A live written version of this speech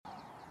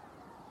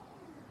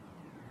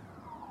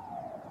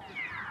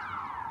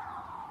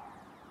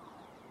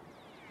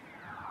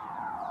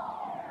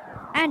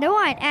and a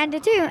 1, and a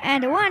 2,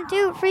 and a 1,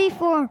 2, 3,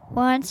 4.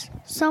 Once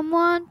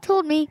someone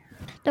told me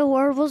the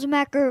word was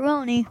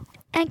macaroni,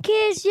 and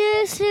kids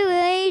used to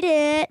eat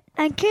it,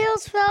 and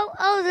kills fell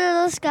out of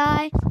the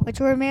sky, which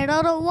were made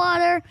out of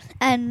water,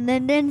 and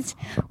lindens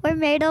were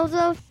made out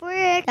of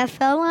brick that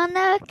fell on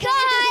the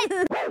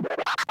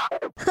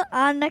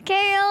on the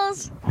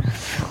kales.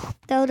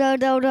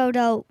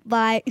 Do.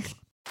 Bye.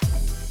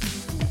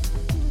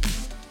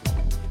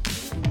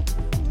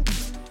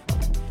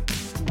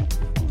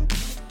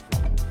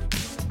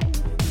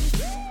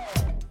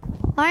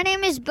 My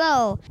name is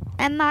Bo,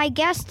 and my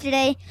guests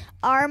today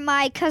are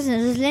my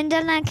cousins,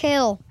 Lyndon and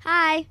Kale.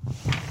 Hi.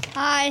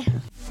 Hi.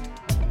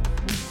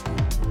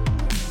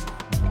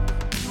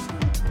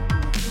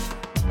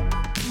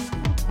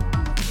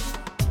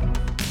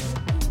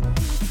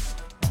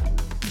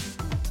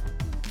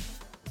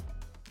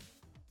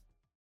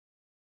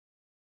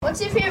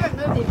 What's your favorite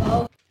movie,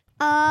 Bo?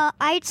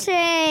 I'd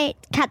say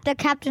the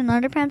Captain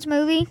Underpants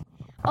movie.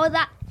 Oh,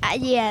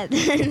 yeah,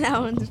 that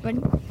one's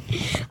funny.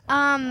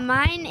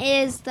 Mine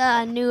is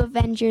the new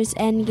Avengers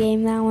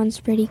Endgame. That one's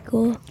pretty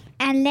cool.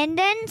 And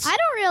Lyndon's? I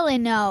don't really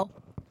know.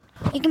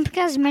 You can pick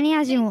as many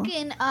as you want.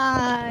 You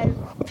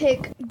can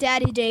pick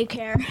Daddy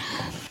Daycare.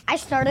 I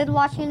started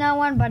watching that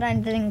one, but I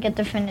didn't get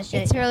to finish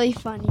it. It's really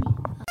funny.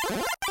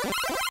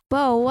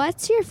 Bo,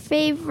 what's your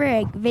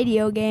favorite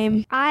video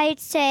game? I'd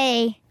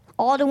say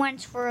all the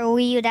ones for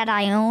Wii U that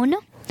I own,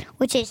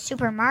 which is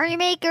Super Mario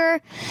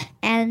Maker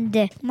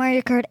and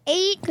Mario Kart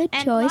 8. Good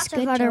and choice. Lots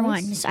Good of other choice.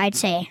 ones, I'd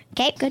say.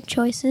 Okay. Good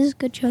choices.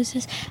 Good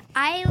choices.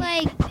 I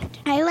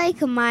like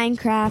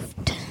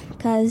Minecraft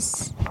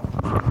because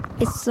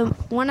it's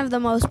one of the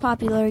most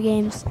popular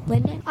games.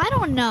 Lyndon? I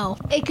don't know.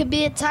 It could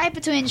be a tie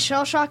between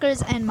Shell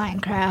Shockers and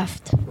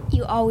Minecraft.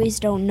 You always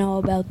don't know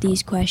about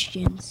these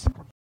questions.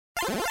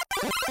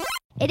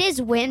 It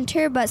is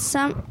winter, but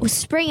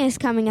spring is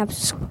coming up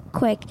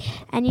quick.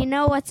 And you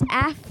know what's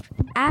after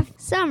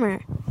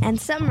summer?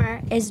 And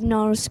summer is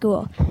no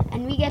school.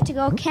 And we get to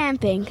go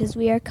camping because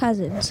we are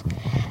cousins.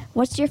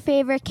 What's your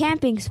favorite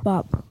camping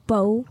spot,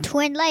 Bo?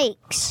 Twin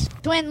Lakes.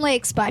 Twin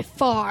Lakes by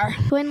far.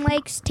 Twin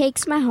Lakes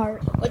takes my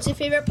heart. What's your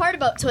favorite part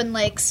about Twin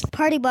Lakes?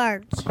 Party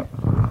Barge.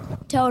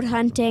 Toad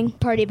hunting.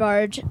 Party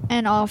Barge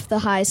and Off the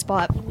High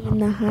Spot. In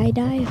the high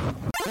dive.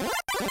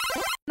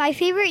 My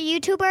favorite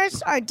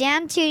YouTubers are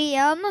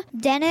Dan2DM,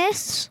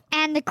 Dennis,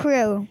 and the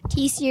crew.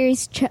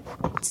 T-Series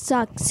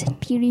sucks.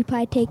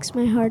 PewDiePie takes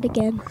my heart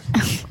again.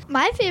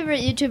 My favorite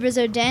YouTubers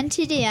are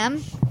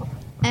DanTDM,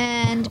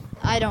 and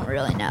I don't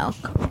really know.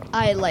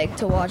 I like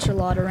to watch a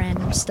lot of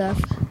random stuff.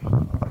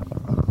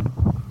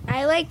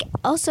 I like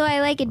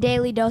a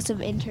daily dose of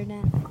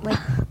internet. Like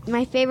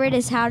my favorite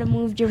is How to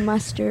Move Your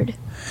Mustard.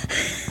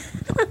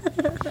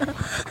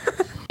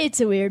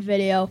 It's a weird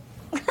video.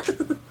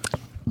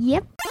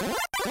 Yep.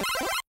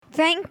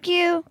 Thank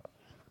you,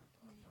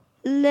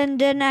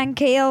 Lyndon and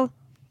Kale.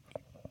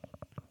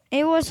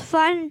 It was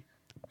fun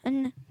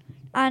and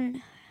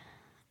on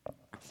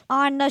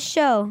the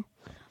show.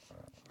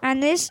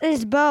 And this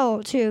is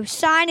Bo too,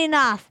 signing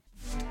off.